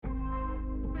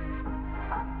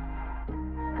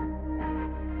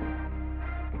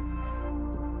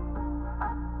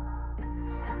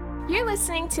You're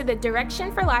listening to the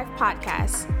Direction for Life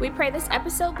podcast. We pray this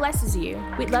episode blesses you.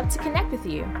 We'd love to connect with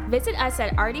you. Visit us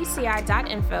at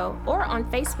rdci.info or on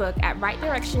Facebook at Right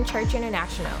Direction Church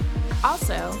International.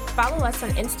 Also, follow us on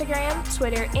Instagram,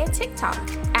 Twitter, and TikTok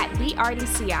at the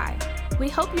RDCI. We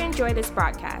hope you enjoy this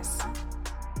broadcast.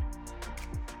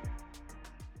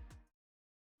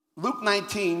 Luke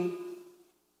 19,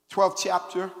 12th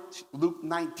chapter, Luke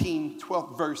 19,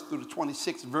 12th verse through the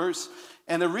 26th verse,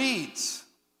 and it reads,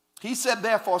 "He said,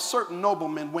 therefore, a certain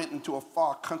nobleman went into a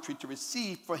far country to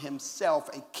receive for himself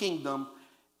a kingdom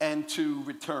and to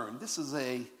return." This is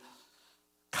a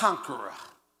conqueror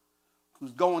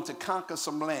who's going to conquer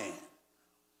some land.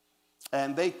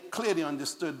 And they clearly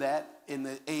understood that in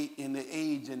the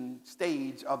age and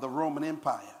stage of the Roman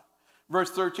Empire.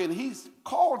 Verse 13, he's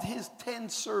called his 10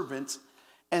 servants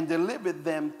and delivered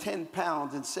them 10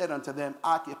 pounds and said unto them,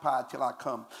 "Occupy till I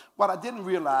come." What I didn't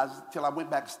realize till I went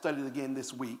back and studied again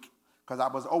this week, because I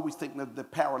was always thinking of the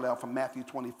parallel from Matthew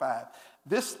 25.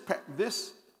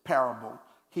 This parable,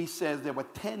 he says there were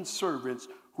 10 servants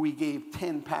who he gave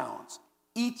 10 pounds.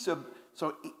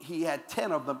 So he had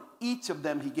 10 of them. Each of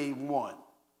them he gave one.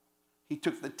 He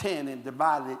took the 10 and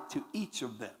divided it to each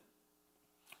of them.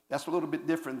 That's a little bit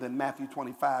different than Matthew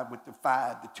 25 with the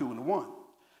 5, the 2, and the 1.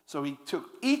 So he took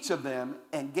each of them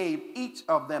and gave each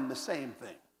of them the same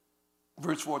thing.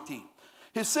 Verse 14.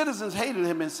 His citizens hated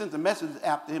him and sent a message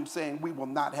after him saying, "We will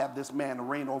not have this man to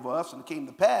reign over us." And it came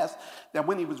to pass that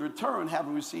when he was returned,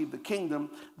 having received the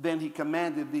kingdom, then he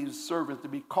commanded these servants to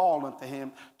be called unto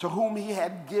him, to whom he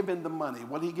had given the money.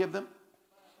 What did he give them?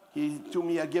 To whom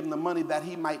he had given the money, that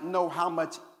he might know how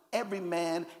much every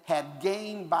man had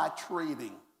gained by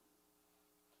trading.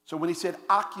 So when he said,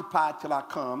 "Occupy till I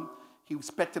come," he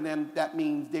expected them, that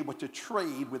means they were to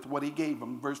trade with what he gave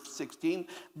them. Verse 16,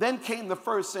 then came the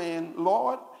first saying,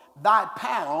 "Lord, thy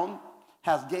pound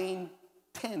has gained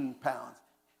 10 pounds.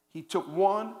 He took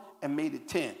one and made it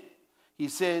 10. He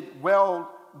said, "Well,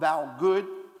 thou good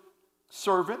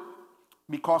servant,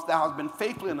 because thou hast been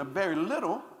faithful in a very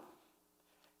little,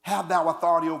 have thou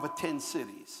authority over 10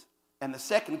 cities. And the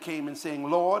second came and saying,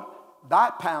 "Lord, thy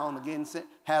pound again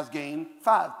has gained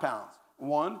 5 pounds.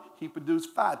 One, he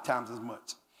produced 5 times as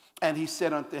much. And he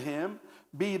said unto him,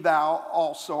 "Be thou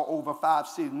also over 5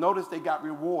 cities." Notice they got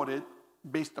rewarded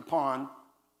based upon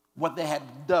what they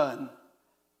had done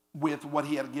with what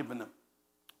he had given them.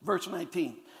 Verse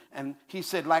 19, and he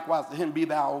said likewise to him, "Be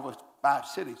thou over 5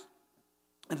 cities.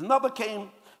 And another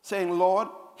came saying, "Lord,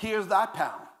 here's thy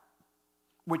pound,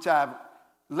 which I've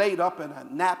laid up in a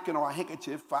napkin or a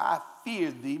handkerchief, for I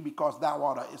fear thee, because thou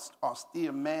art an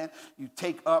austere man. You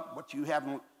take up what you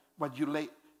haven't,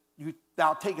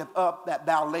 thou taketh up that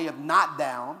thou layest not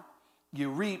down. You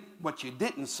reap what you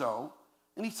didn't sow."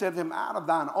 And he said to him, "Out of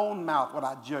thine own mouth would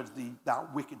I judge thee, thou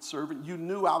wicked servant. You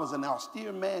knew I was an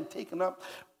austere man, taking up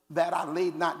that I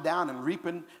laid not down, and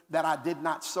reaping that I did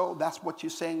not sow." That's what you're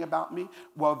saying about me?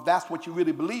 Well, if that's what you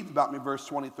really believe about me, verse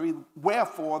 23,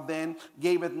 "Wherefore then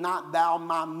gavest not thou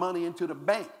my money into the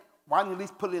bank?" Why didn't you at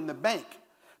least put it in the bank?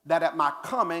 "That at my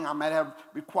coming I might have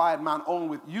required mine own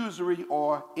with usury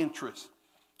or interest."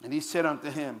 And he said unto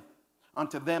them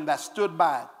that stood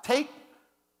by, "Take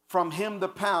from him the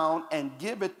pound and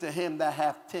give it to him that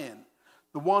hath 10.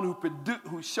 The one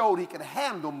who showed he could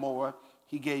handle more,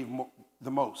 he gave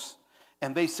the most."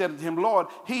 And they said to him, "Lord,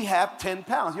 he hath 10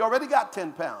 pounds. He already got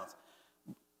 10 pounds.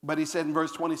 But he said in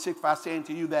verse 26, "For I say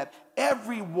unto you that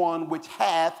every one which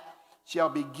hath shall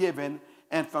be given,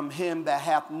 and from him that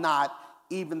hath not,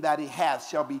 even that he hath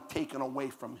shall be taken away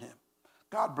from him."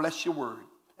 God bless your word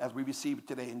as we receive it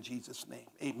today in Jesus' name.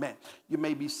 Amen. You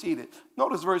may be seated.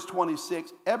 Notice verse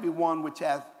 26, "Everyone which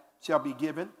hath shall be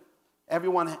given."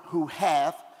 Everyone who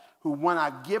hath, who when I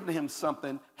give to him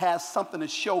something, has something to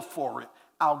show for it,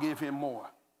 I'll give him more.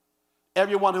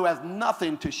 Everyone who has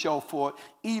nothing to show for it,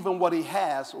 even what he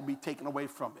has will be taken away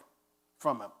from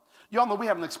him. Y'all know we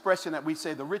have an expression that we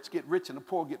say, the rich get rich and the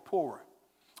poor get poorer.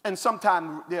 And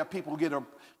sometimes there are people who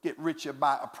get richer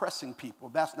by oppressing people.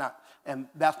 That's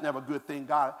never a good thing.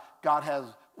 God has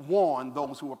warned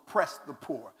those who oppress the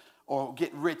poor or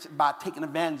get rich by taking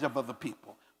advantage of other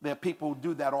people. There are people who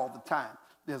do that all the time.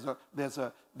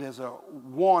 There's a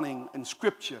warning in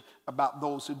Scripture about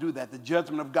those who do that. The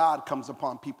judgment of God comes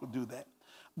upon people who do that.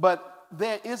 But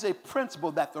there is a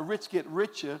principle that the rich get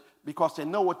richer because they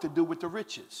know what to do with the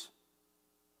riches.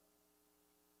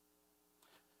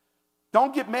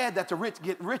 Don't get mad that the rich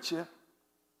get richer.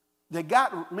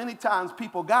 Many times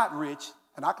people got rich,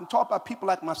 and I can talk about people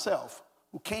like myself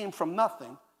who came from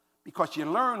nothing because you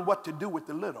learn what to do with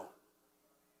the little.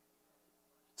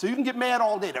 So you can get mad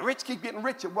all day. The rich keep getting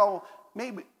richer. Well,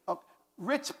 maybe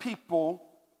Rich people,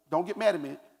 don't get mad at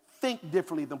me, think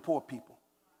differently than poor people.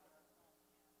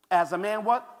 As a man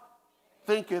what?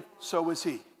 Thinketh, so is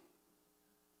he.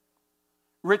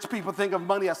 Rich people think of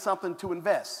money as something to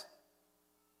invest.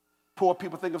 Poor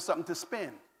people think of something to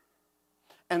spend.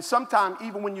 And sometimes,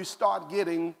 even when you start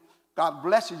getting, God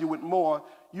blesses you with more,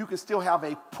 you can still have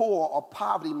a poor or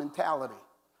poverty mentality.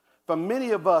 For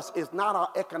many of us, it's not our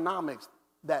economics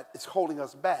that is holding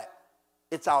us back.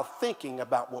 It's our thinking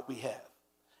about what we have.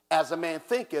 As a man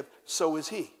thinketh, so is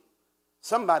he.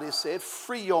 Somebody said,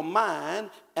 free your mind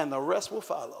and the rest will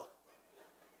follow.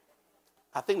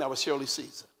 I think that was Shirley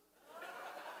Caesar.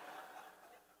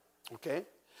 Okay?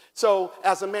 So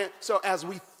as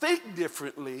we think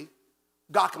differently,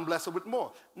 God can bless us with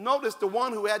more. Notice the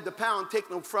one who had the pound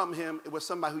taken from him, it was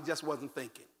somebody who just wasn't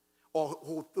thinking or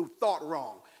who thought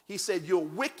wrong. He said, you're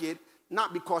wicked,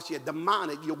 not because you're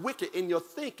demonic, you're wicked in your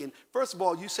thinking. First of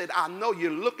all, you said, I know you're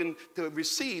looking to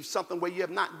receive something where you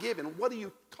have not given. What are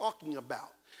you talking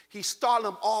about? He started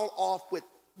them all off with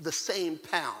the same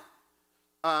pound.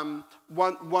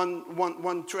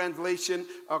 One translation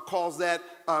calls that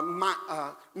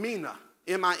mina,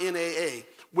 M-I-N-A-A,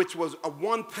 which was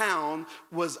 1 pound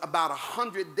was about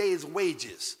 100 days'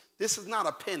 wages. This is not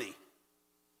a penny,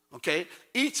 okay?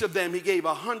 Each of them, he gave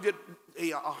 100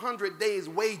 days'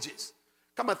 wages.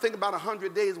 Come on, think about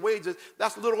 100 days' wages.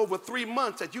 That's a little over 3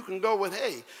 months that you can go with,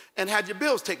 hey, and have your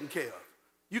bills taken care of.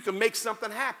 You can make something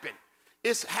happen.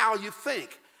 It's how you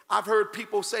think. I've heard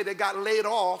people say they got laid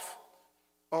off,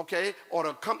 okay, or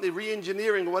the company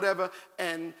re-engineering or whatever,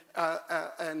 and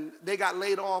they got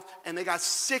laid off, and they got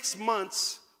 6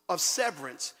 months of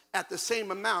severance at the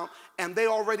same amount, and they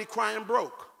already crying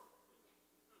broke.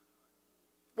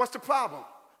 What's the problem?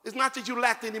 It's not that you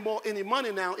lacked any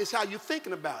money now, it's how you're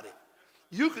thinking about it.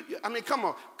 Come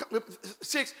on,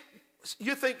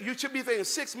 you should be thinking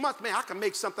 6 months, man, I can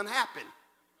make something happen.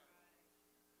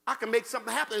 I can make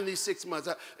something happen in these 6 months.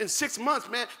 In 6 months,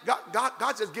 man,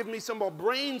 God just given me some more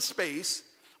brain space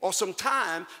or some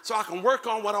time so I can work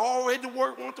on what I already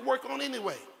want to work on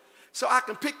anyway. So I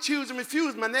can pick, choose, and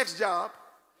refuse my next job.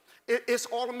 It's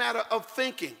all a matter of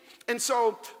thinking. And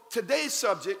so today's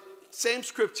subject, same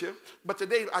scripture, but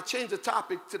today I changed the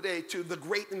topic today to the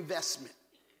great investment.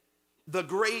 The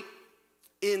great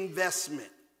investment.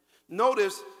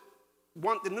 Notice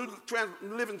the New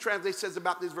Living Translation says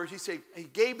about this verse, he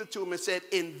gave it to him and said,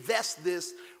 invest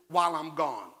this while I'm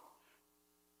gone.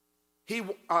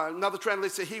 Another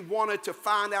translation said he wanted to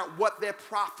find out what their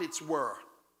profits were.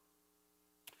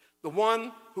 The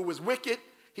one who was wicked,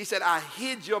 he said, I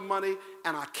hid your money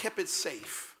and I kept it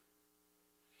safe.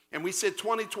 And we said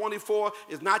 2024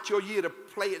 is not your year to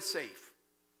play it safe.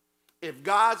 If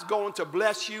God's going to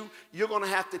bless you, you're going to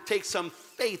have to take some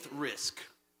faith risk.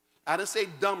 I didn't say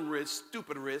dumb risk,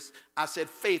 stupid risk. I said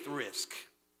faith risk.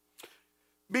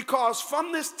 Because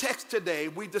from this text today,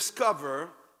 we discover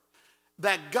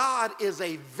that God is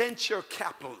a venture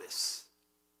capitalist.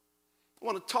 I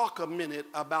want to talk a minute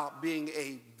about being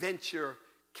a venture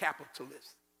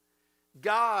capitalist.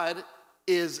 God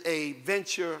is a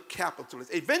venture capitalist.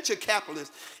 A venture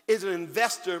capitalist is an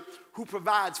investor who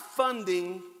provides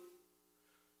funding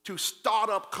to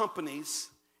startup companies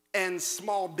and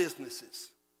small businesses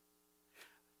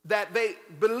that they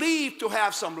believe to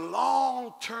have some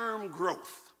long-term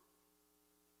growth.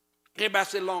 Everybody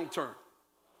say long-term.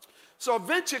 So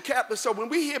venture capital, so when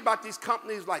we hear about these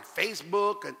companies like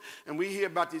Facebook and we hear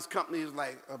about these companies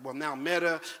like, now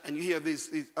Meta, and you hear these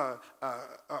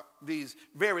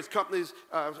various companies,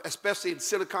 especially in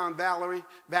Silicon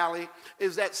Valley,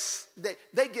 is that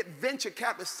they get venture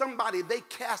capital, somebody they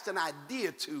cast an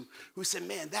idea to who said,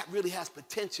 man, that really has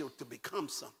potential to become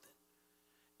something.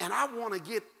 And I want to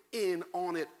get in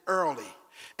on it early.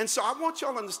 And so I want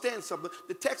y'all to understand something.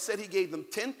 The text said he gave them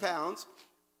 10 pounds,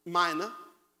 mina,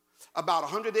 about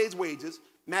 100 days' wages.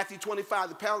 Matthew 25,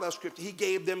 the parallel scripture, he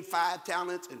gave them 5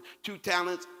 talents and 2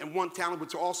 talents and 1 talent,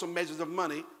 which are also measures of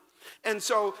money. And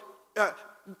so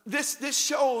this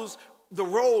shows the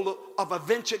role of a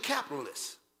venture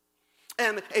capitalist.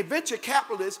 And a venture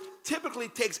capitalist typically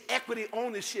takes equity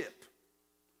ownership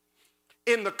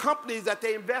in the companies that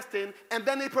they invest in, and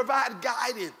then they provide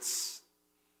guidance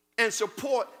and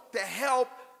support to help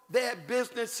their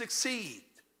business succeed.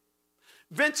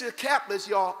 Venture capitalists,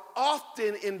 y'all,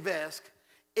 often invest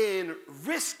in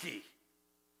risky,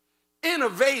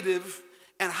 innovative,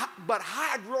 but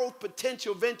high growth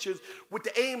potential ventures with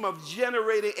the aim of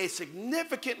generating a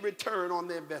significant return on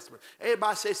their investment.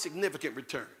 Everybody say significant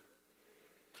return.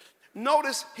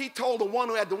 Notice he told the one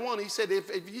who had the one, he said,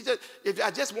 if I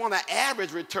just want an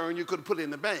average return, you could put it in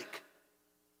the bank.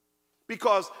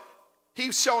 Because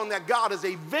He's showing that God is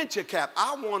a venture cap.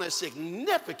 I want a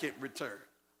significant return.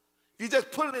 You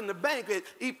just put it in the bank.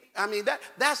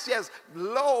 That's just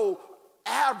low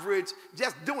average,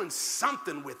 just doing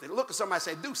something with it. Look at somebody and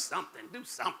say, do something, do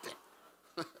something.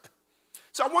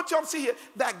 So I want y'all to see here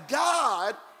that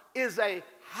God is a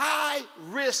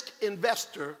high-risk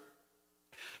investor,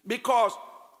 because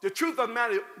the truth of the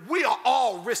matter is we are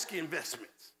all risky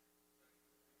investments.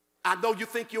 I know you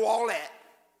think you're all that.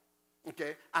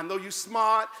 Okay, I know you're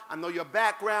smart, I know your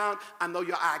background, I know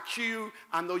your IQ,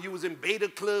 I know you was in Beta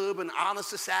Club and Honor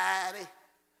Society.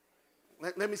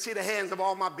 Let me see the hands of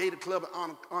all my Beta Club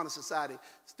and Honor Society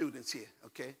students here,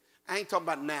 okay? I ain't talking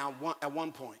about now, at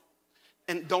one point.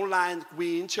 And don't lie,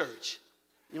 we in church.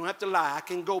 You don't have to lie. I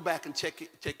can go back and check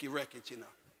your records,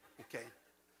 okay?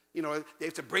 They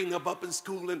have to bring them up in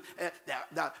school, and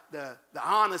the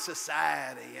Honor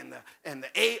Society and the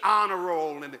A Honor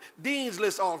Roll and the Dean's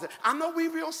List, all that. I know we're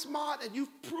real smart, and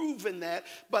you've proven that,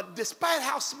 but despite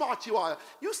how smart you are,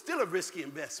 you're still a risky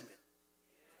investment.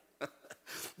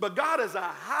 But God is a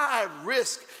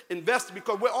high-risk investor,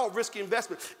 because we're all risky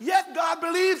investments. Yet God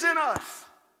believes in us.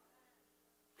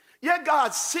 Yet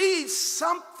God sees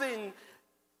something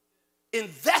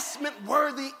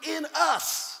investment-worthy in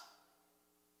us.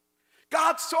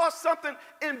 God saw something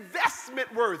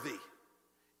investment-worthy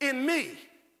in me.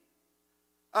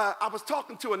 I was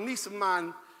talking to a niece of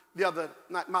mine the other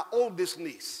night, my oldest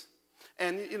niece.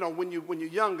 And, when you're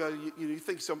younger, you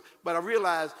think so. But I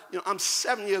realized, I'm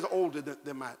 7 years older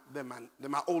than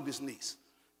my oldest niece.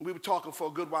 We were talking for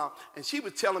a good while, and she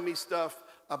was telling me stuff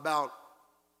about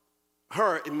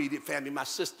her immediate family, my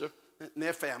sister and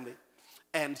their family.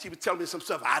 And she was telling me some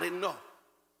stuff I didn't know.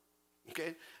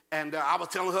 Okay? And I was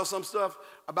telling her some stuff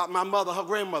about my mother, her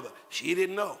grandmother. She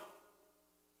didn't know.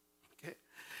 Okay?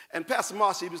 And Pastor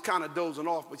Marcy was kind of dozing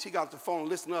off, but she got the phone and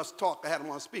listened to us talk. I had him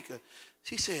on speaker.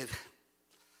 She said,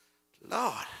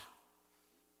 Lord.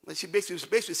 And she basically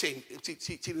was saying,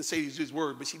 she didn't say his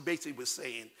word, but she basically was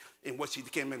saying, in what she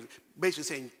came in, basically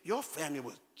saying, your family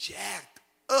was jacked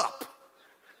up.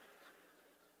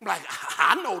 I'm like,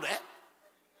 I know that.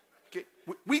 Okay?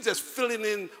 We just filling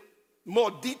in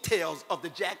more details of the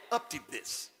jacked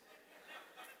upness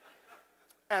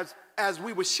as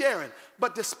we were sharing.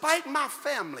 But despite my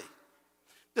family,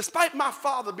 despite my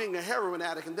father being a heroin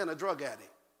addict and then a drug addict,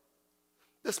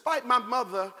 despite my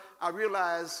mother, I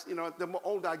realize, the more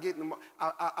older I get, the more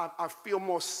I feel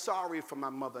more sorry for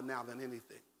my mother now than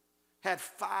anything. Had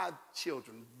 5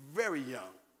 children, very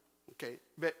young, okay,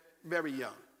 very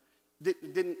young.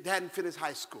 Hadn't finished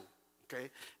high school. Okay,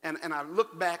 and I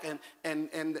look back and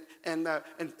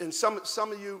some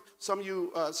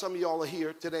of y'all are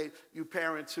here today. You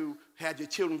parents who had your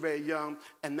children very young,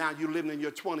 and now you're living in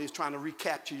your 20s trying to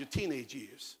recapture your teenage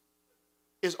years.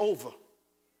 It's over.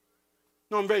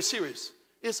 No, I'm very serious.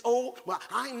 It's over. Well,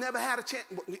 I ain't never had a chance.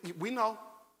 We know.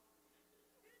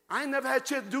 I ain't never had a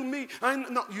chance to do me.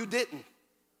 No, you didn't.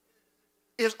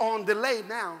 It's on delay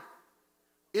now.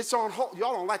 It's on hold.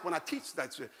 Y'all don't like when I teach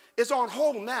that shit. It's on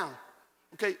hold now.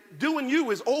 Okay, doing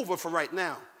you is over for right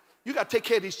now. You got to take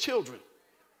care of these children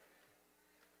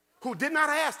who did not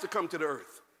ask to come to the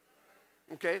earth.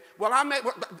 Okay, well,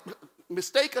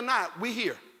 mistake or not, we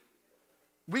here.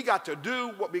 We got to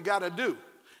do what we got to do.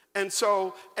 And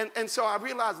so I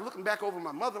realized, looking back over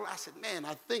my mother, I said, man,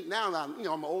 I think now that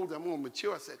I'm older, I'm more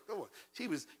mature. I said, oh, she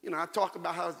was, I talked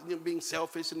about how being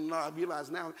selfish, and I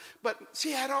realized now, but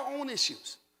she had her own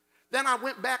issues. Then I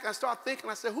went back and I started thinking,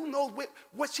 I said, who knows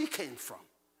what she came from?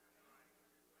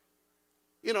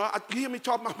 You hear me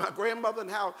talk about my grandmother and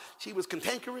how she was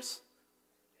cantankerous.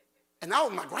 And that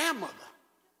was my grandmother.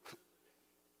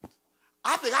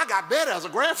 I think I got better as a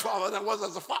grandfather than I was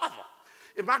as a father.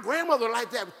 If my grandmother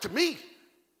liked that to me,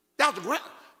 that was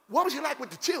what was she like with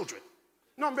the children?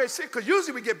 No, I'm very sick, because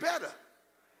usually we get better.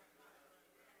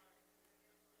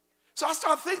 So I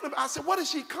started thinking I said, where did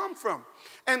she come from?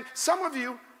 And some of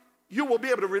you will be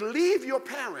able to relieve your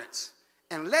parents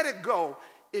and let it go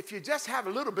if you just have a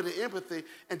little bit of empathy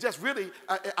and just really,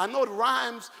 I know it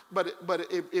rhymes, but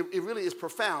it really is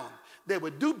profound. They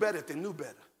would do better if they knew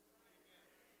better.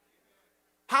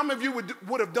 How many of you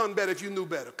would have done better if you knew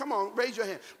better? Come on, raise your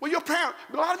hand. Well,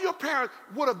 a lot of your parents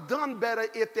would have done better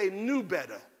if they knew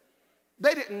better.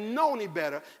 They didn't know any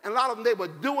better, and a lot of them, they were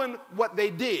doing what they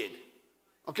did.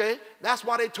 Okay? That's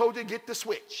why they told you to get the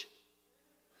switch.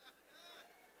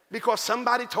 Because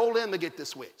somebody told them to get the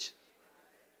switch.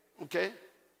 Okay?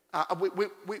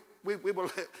 We were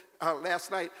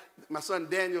last night. My son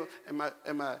Daniel and my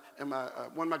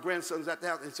one of my grandsons at the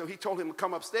house, and so he told him to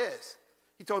come upstairs.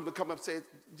 He told him to come upstairs.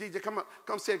 DJ, come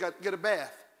upstairs, get a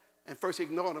bath. And first he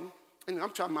ignored him. And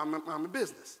I'm trying to mind my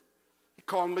business. He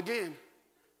called him again.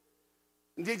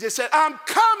 And DJ said, I'm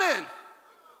coming.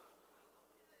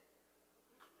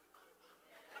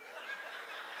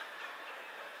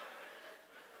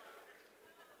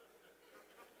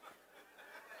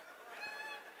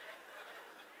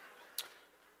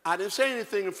 I didn't say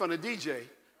anything in front of DJ.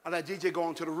 I let DJ go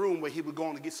into the room where he was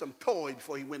going to get some toy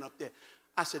before he went up there.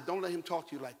 I said, don't let him talk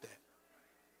to you like that.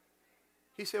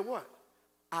 He said, what?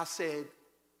 I said,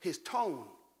 his tone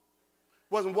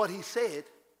wasn't what he said.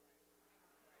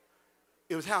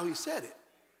 It was how he said it.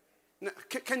 Now,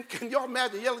 can y'all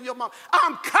imagine yelling at your mom,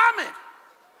 I'm coming.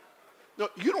 No,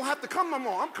 you don't have to come no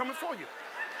more. I'm coming for you.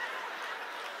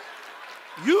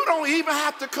 You don't even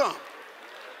have to come.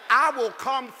 I will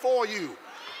come for you.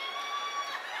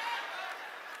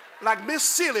 Like Miss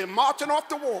Celia marching off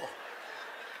the wall.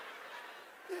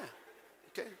 Yeah,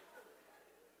 okay.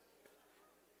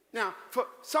 Now, for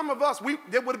some of us,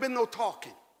 there would have been no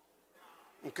talking,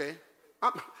 okay?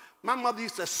 My mother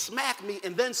used to smack me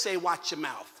and then say, watch your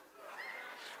mouth.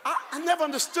 I never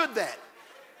understood that.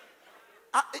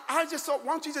 I just thought,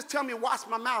 why don't you just tell me watch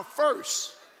my mouth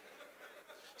first?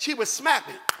 She would smack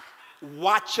me,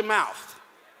 watch your mouth,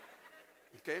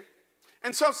 okay?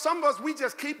 And so some of us, we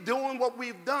just keep doing what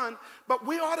we've done, but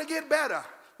we ought to get better.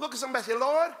 Look at somebody and say,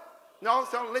 Lord, no,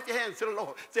 don't lift your hands to the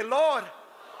Lord. Say, Lord,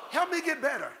 help me get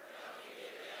better.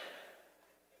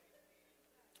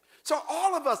 So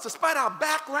all of us, despite our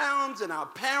backgrounds and our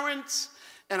parents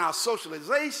and our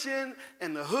socialization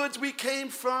and the hoods we came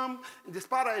from, and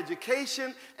despite our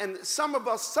education, and some of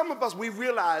us, we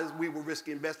realized we were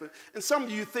risky investment, and some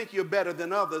of you think you're better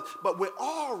than others, but we're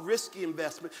all risky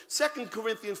investment. 2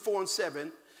 Corinthians 4:7,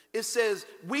 it says,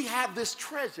 we have this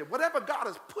treasure. Whatever God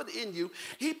has put in you,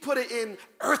 he put it in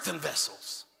earthen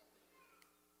vessels.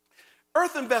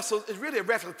 Earthen vessels is really a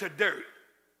reference to dirt.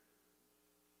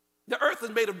 The earth is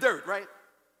made of dirt, right?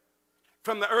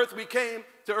 From the earth we came,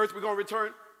 to earth we're going to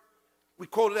return. We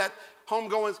quoted that,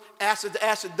 homegoings, acid to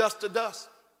acid, dust to dust.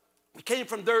 We came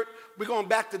from dirt, we're going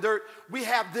back to dirt. We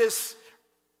have this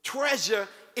treasure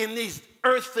in these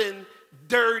earthen,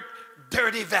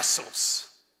 dirty vessels.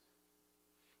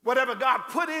 Whatever God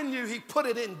put in you, he put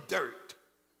it in dirt.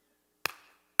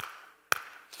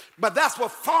 But that's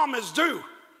what farmers do.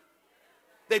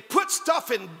 They put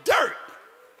stuff in dirt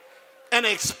and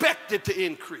they expect it to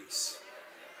increase.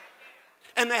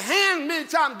 And the hand many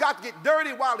times got to get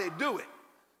dirty while they do it.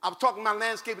 I was talking to my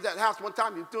landscaper at the house one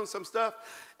time. He was doing some stuff,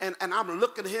 and I'm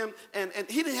looking at him, and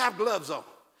he didn't have gloves on.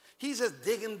 He's just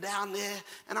digging down there,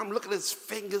 and I'm looking at his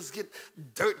fingers get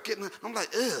dirt getting. I'm like,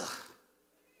 ugh.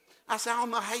 I said, I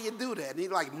don't know how you do that. And he's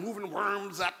like moving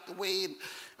worms out the way. And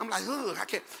I'm like, ugh, I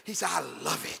can't. He said, I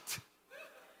love it.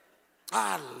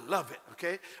 I love it,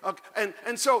 okay?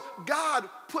 And so God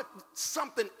put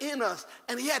something in us,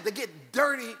 and he had to get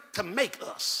dirty to make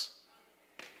us.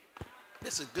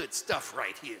 This is good stuff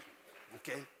right here,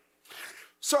 okay?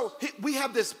 So we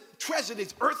have this treasure,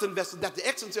 these earthen vessels, that the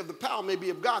excellency of the power may be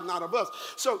of God, not of us.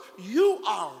 So you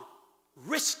are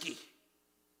risky.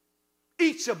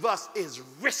 Each of us is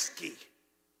risky,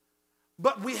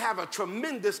 but we have a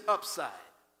tremendous upside.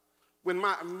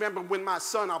 I remember when my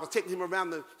son, I was taking him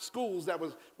around the schools that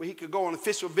was where he could go on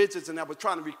official visits, and I was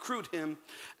trying to recruit him.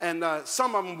 And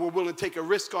some of them were willing to take a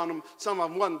risk on him. Some of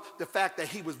them wasn't. The fact that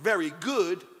he was very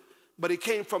good, but he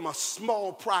came from a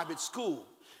small private school.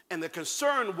 And the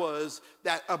concern was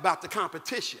that about the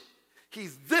competition.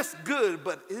 He's this good,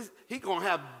 but he's going to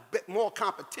have more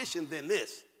competition than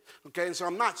this. Okay, and so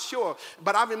I'm not sure.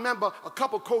 But I remember a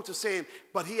couple coaches saying,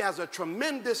 but he has a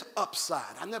tremendous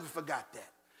upside. I never forgot that.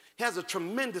 He has a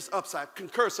tremendous upside.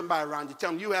 Concur somebody around you. Tell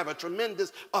them you have a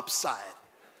tremendous upside.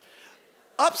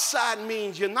 Upside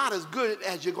means you're not as good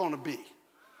as you're going to be.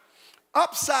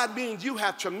 Upside means you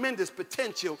have tremendous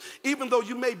potential. Even though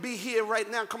you may be here right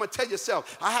now, come and tell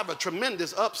yourself, I have a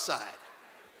tremendous upside.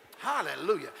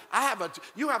 Hallelujah.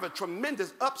 You have a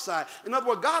tremendous upside. In other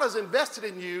words, God has invested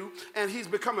in you, and he's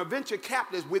become a venture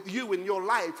capitalist with you in your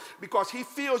life because he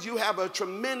feels you have a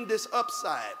tremendous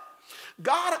upside.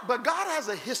 But God has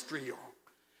a history, y'all.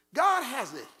 God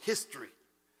has a history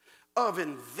of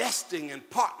investing and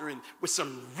partnering with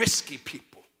some risky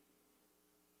people.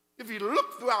 If you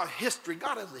look throughout history,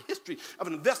 God has a history of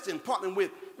investing and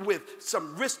partnering with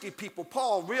some risky people.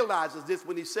 Paul realizes this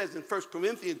when he says in 1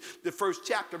 Corinthians, the first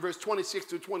chapter, verse 26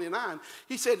 to 29,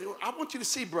 he said, I want you to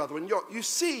see, brother, and you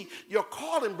see your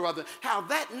calling, brother, how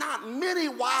that not many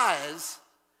wise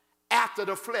after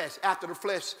the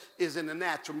flesh is in the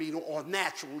natural meaning, or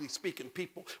naturally speaking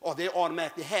people, or they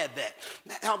automatically had that.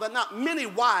 How there are not many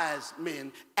wise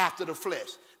men after the flesh,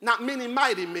 not many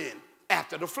mighty men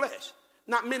after the flesh.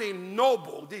 Not many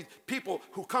noble, these people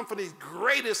who come from these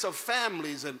greatest of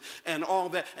families and all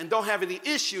that and don't have any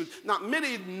issues, not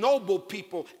many noble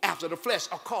people after the flesh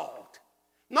are called.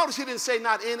 Notice he didn't say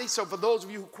not any, so for those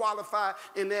of you who qualify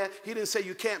in there, he didn't say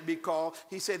you can't be called.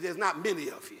 He said there's not many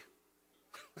of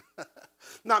you.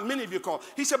 Not many of you called.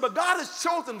 He said, but God has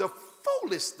chosen the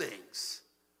foolish things.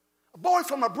 A boy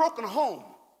from a broken home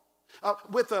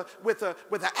with an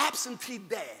absentee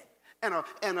dad and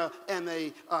a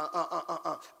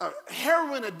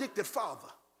heroin addicted father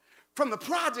from the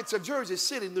projects of Jersey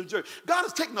City, New Jersey. God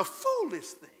has taken the foolish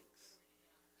things.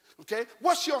 Okay?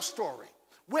 What's your story?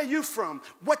 Where you from?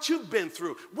 What you've been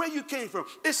through? Where you came from?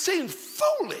 It seems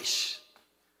foolish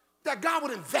that God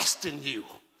would invest in you.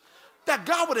 That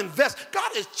God would invest.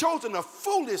 God has chosen the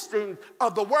foolish things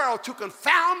of the world to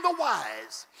confound the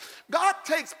wise. God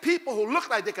takes people who look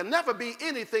like they can never be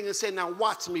anything and say, now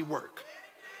watch me work.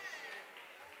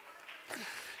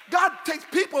 God takes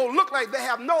people who look like they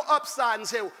have no upside and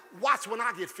say, watch when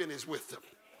I get finished with them.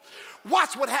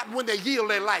 Watch what happens when they yield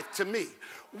their life to me.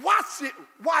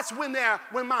 Watch when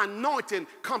my anointing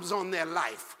comes on their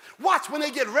life. Watch when they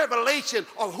get revelation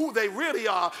of who they really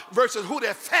are versus who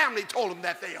their family told them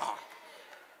that they are.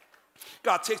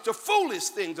 God takes the foolish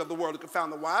things of the world to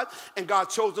confound the wise, and God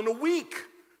chosen the weak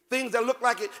things that look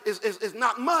like it is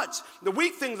not much. The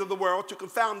weak things of the world to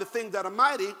confound the things that are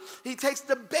mighty. He takes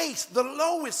the base, the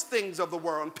lowest things of the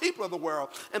world and people of the world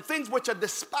and things which are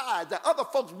despised that other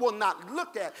folks will not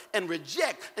look at and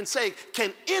reject and say,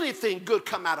 can anything good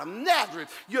come out of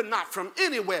Nazareth? You're not from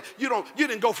anywhere. You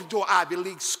didn't go to an Ivy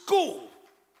League school.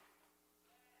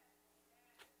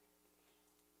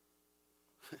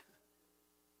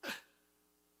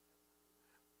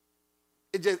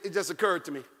 It just occurred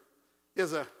to me.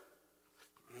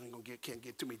 Can't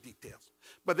get too many details.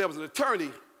 But there was an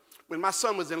attorney when my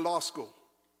son was in law school.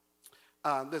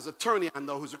 There's an attorney I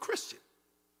know who's a Christian.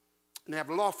 And they have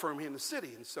a law firm here in the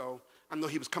city. And so I know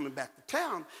he was coming back to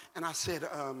town. And I said,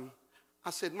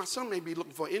 my son may be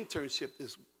looking for an internship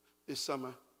this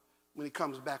summer when he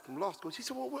comes back from law school. She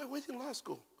said, well, where's he in law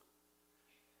school?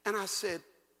 And I said,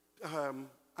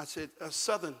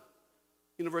 Southern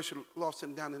University Law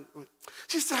Center down in.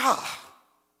 She said,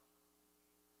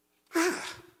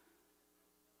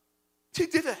 She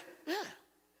did that. Yeah.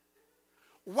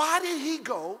 Why did he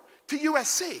go to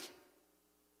USC?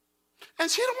 And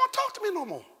she don't want to talk to me no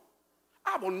more.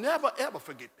 I will never, ever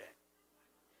forget that.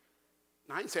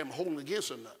 Now, I ain't saying I'm holding against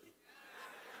her nothing.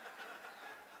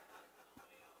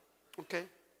 Okay?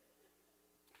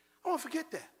 I won't forget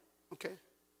that. Okay?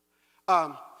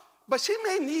 But she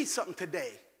may need something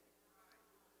today.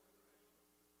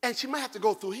 And she might have to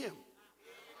go through him.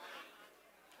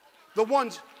 The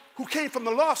ones who came from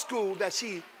the law school that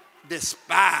she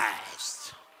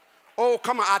despised. Oh,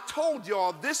 come on. I told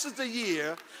y'all this is the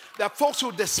year that folks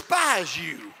who despise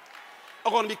you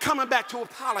are going to be coming back to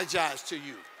apologize to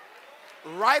you.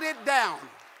 Write it down.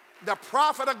 The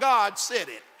prophet of God said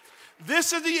it.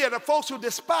 This is the year that folks who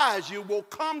despise you will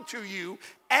come to you,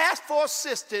 ask for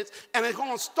assistance, and they're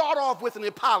going to start off with an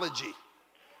apology.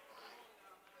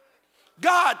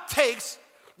 God takes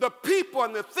the people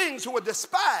and the things who are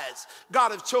despised,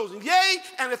 God has chosen, yea,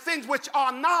 and the things which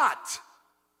are not,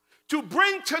 to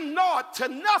bring to naught, to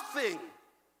nothing,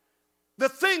 the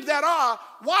things that are.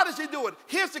 Why does he do it?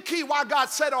 Here's the key why God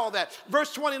said all that.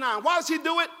 Verse 29, why does he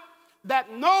do it?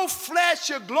 That no flesh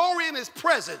should glory in his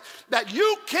presence, that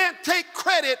you can't take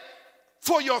credit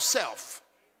for yourself.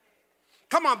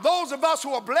 Come on, those of us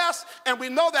who are blessed and we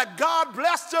know that God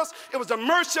blessed us, it was the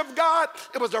mercy of God,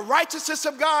 it was the righteousness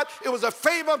of God, it was the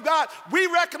favor of God. We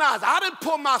recognize I didn't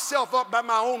pull myself up by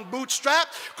my own bootstrap,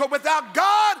 because without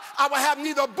God, I would have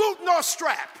neither boot nor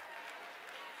strap.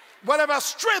 Whatever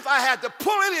strength I had to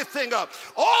pull anything up,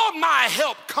 all my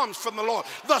help comes from the Lord.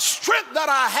 The strength that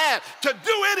I have to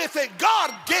do anything,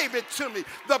 God gave it to me.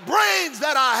 The brains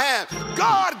that I have,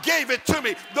 God gave it to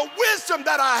me. The wisdom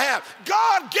that I have,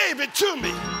 God gave it to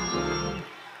me.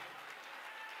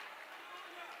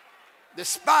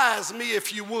 Despise me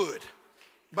if you would,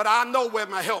 but I know where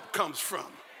my help comes from.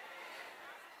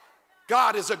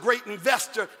 God is a great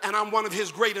investor, and I'm one of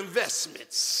his great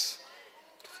investments.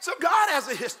 So God has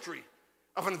a history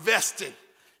of investing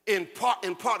in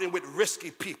partnering with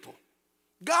risky people.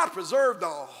 God preserved the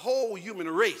whole human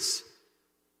race,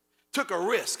 took a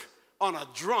risk on a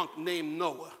drunk named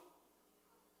Noah.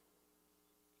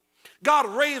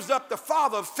 God raised up the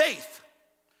father of faith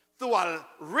through a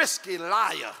risky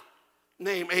liar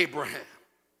named Abraham.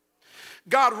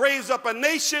 God raised up a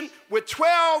nation with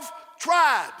 12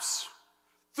 tribes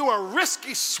through a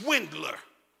risky swindler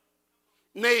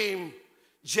named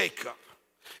Jacob.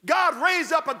 God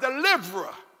raised up a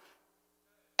deliverer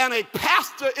and a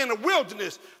pastor in the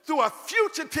wilderness through a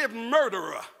fugitive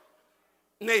murderer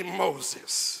named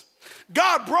Moses.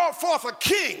 God brought forth a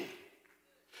king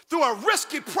through a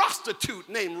risky prostitute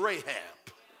named Rahab.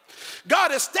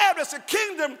 God established a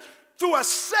kingdom through a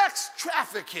sex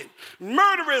trafficking,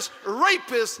 murderous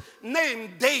rapist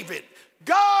named David.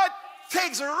 God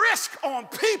takes a risk on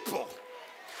people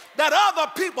that other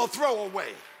people throw away.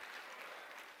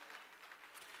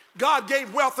 God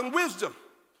gave wealth and wisdom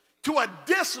to a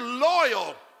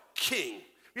disloyal king.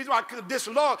 The reason why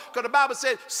disloyal, because the Bible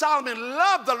said Solomon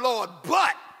loved the Lord,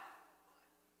 but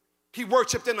he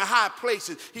worshiped in the high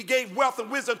places. He gave wealth and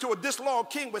wisdom to a disloyal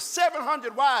king with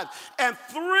 700 wives and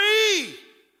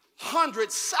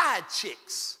 300 side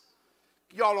chicks.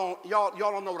 Y'all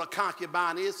don't know what a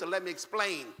concubine is, so let me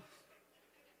explain.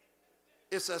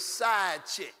 It's a side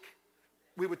chick.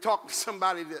 We were talking to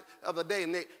somebody the other day,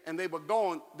 and they were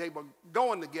going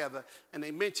together, and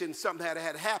they mentioned something that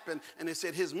had happened, and they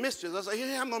said his mistress. I said, "You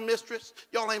have no mistress.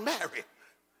 Y'all ain't married.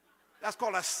 That's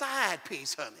called a side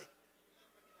piece, honey."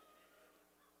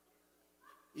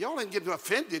 Y'all ain't getting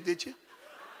offended, did you?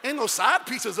 Ain't no side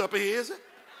pieces up here, is it?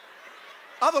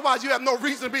 Otherwise, you have no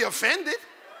reason to be offended.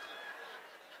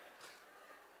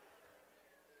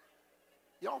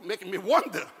 Y'all making me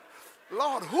wonder,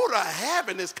 Lord, who do I have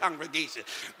in this congregation?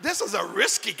 This is a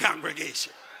risky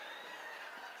congregation.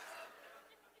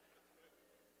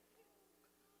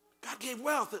 God gave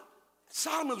wealth.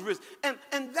 Solomon's rich.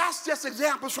 And that's just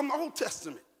examples from the Old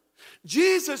Testament.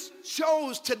 Jesus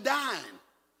chose to dine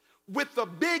with the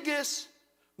biggest,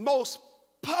 most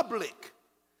public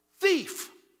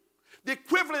thief, the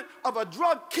equivalent of a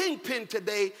drug kingpin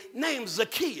today, named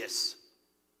Zacchaeus.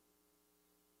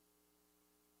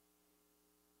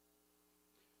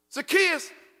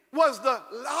 Zacchaeus was the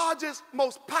largest,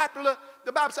 most popular.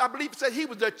 The Bible, I believe, said he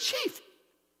was the chief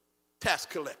tax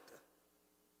collector.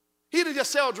 He didn't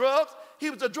just sell drugs. He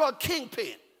was a drug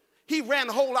kingpin. He ran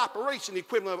the whole operation, the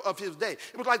equivalent of his day.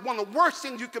 It was like one of the worst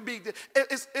things you could be.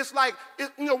 It's like,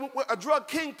 a drug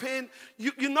kingpin,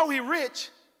 you know he's rich,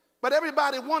 but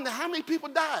everybody wondered how many people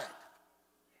died.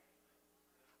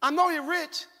 I know he's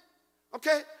rich,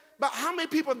 okay, but how many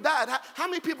people died? How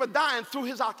many people are dying through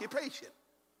his occupation?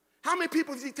 How many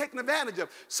people is he taking advantage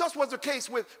of? Such was the case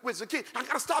with Zacchaeus. I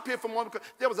got to stop here for a moment because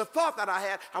there was a thought that I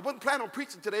had. I wasn't planning on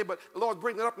preaching today, but the Lord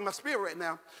bringing it up in my spirit right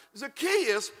now.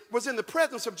 Zacchaeus was in the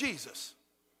presence of Jesus.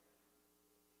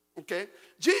 Okay?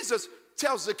 Jesus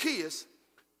tells Zacchaeus,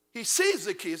 he sees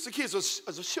Zacchaeus. Zacchaeus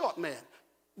is a short man,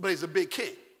 but he's a big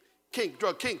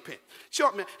drug kingpin.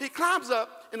 Short man. He climbs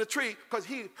up in a tree because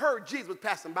he heard Jesus was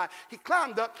passing by. He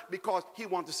climbed up because he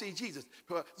wanted to see Jesus.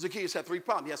 Zacchaeus had 3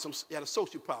 problems. He had a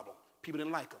social problem. People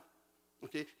didn't like him.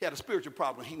 Okay? He had a spiritual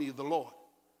problem. He needed the Lord.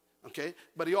 Okay?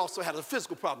 But he also had a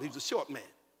physical problem. He was a short man.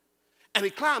 And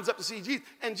he climbs up to see Jesus.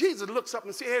 And Jesus looks up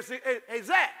and says, hey,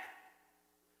 Zach,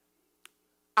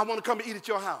 I want to come and eat at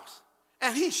your house.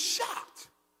 And he's shocked.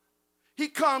 He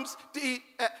comes to eat,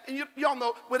 and y'all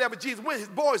know whenever Jesus went, his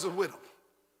boys are with him.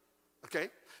 Okay?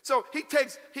 So he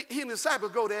and the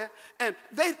disciples go there, and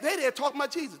they there talking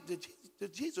about Jesus.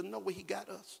 Did Jesus know where he got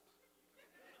us?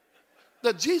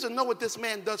 Did Jesus know what this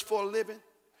man does for a living?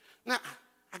 Now,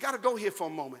 I got to go here for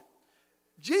a moment.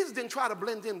 Jesus didn't try to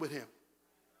blend in with him.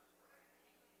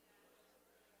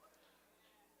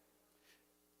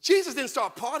 Jesus didn't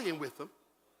start partying with them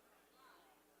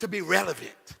to be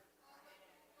relevant.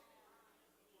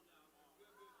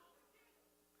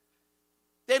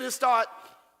 They didn't start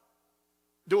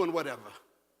doing whatever.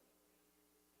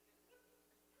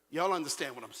 Y'all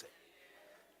understand what I'm saying?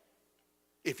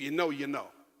 If you know, you know.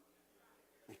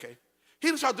 Okay? He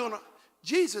didn't start doing it.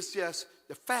 Jesus just,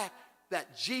 the fact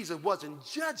that Jesus wasn't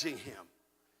judging him,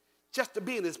 just to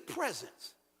be in his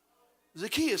presence.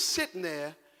 Zacchaeus sitting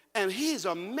there, and he's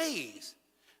amazed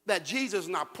that Jesus is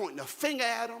not pointing a finger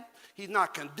at him. He's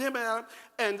not condemning him.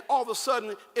 And all of a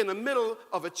sudden, in the middle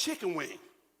of a chicken wing,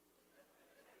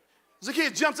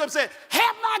 Zacchaeus jumps up and says,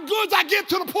 half my goods I give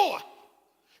to the poor.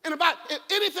 And if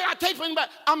anything I take from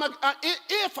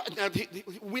anybody,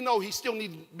 we know he still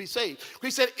needs to be saved. He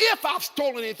said, if I've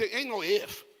stolen anything, ain't no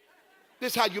if.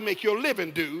 This is how you make your living,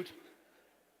 dude.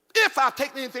 If I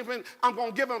take anything from him, I'm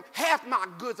going to give him half my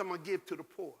goods I'm going to give to the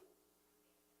poor.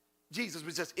 Jesus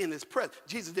was just in his presence.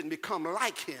 Jesus didn't become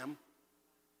like him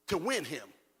to win him.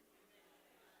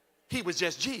 He was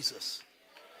just Jesus.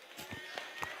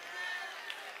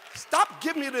 Stop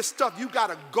giving me this stuff. You got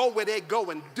to go where they go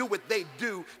and do what they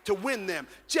do to win them.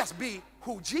 Just be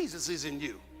who Jesus is in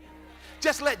you.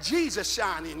 Just let Jesus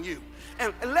shine in you.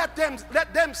 And let them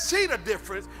see the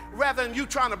difference rather than you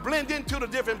trying to blend into the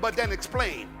difference but then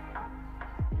explain.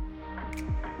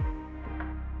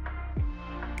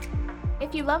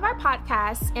 If you love our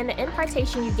podcast and the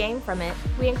impartation you gain from it,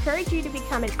 we encourage you to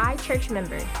become an iChurch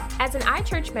member. As an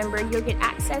iChurch member, you'll get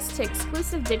access to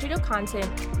exclusive digital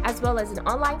content, as well as an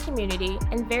online community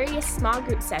and various small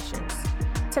group sessions.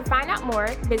 To find out more,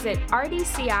 visit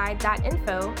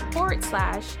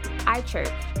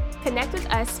rdci.info/iChurch. Connect with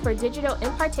us for digital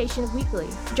impartation weekly.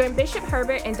 Join Bishop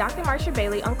Herbert and Dr. Marsha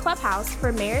Bailey on Clubhouse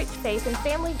for Marriage, Faith, and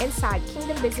Family inside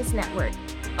Kingdom Business Network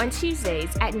on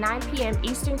Tuesdays at 9 p.m.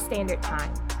 Eastern Standard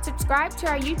Time. Subscribe to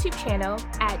our YouTube channel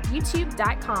at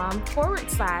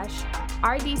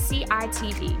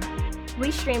youtube.com/RDCITV. We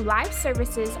stream live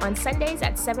services on Sundays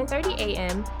at 7:30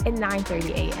 a.m. and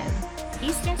 9:30 a.m.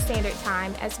 Eastern Standard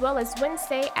Time, as well as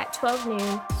Wednesday at 12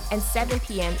 noon and 7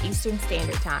 p.m. Eastern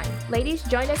Standard Time. Ladies,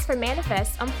 join us for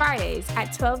Manifest on Fridays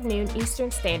at 12 noon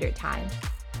Eastern Standard Time.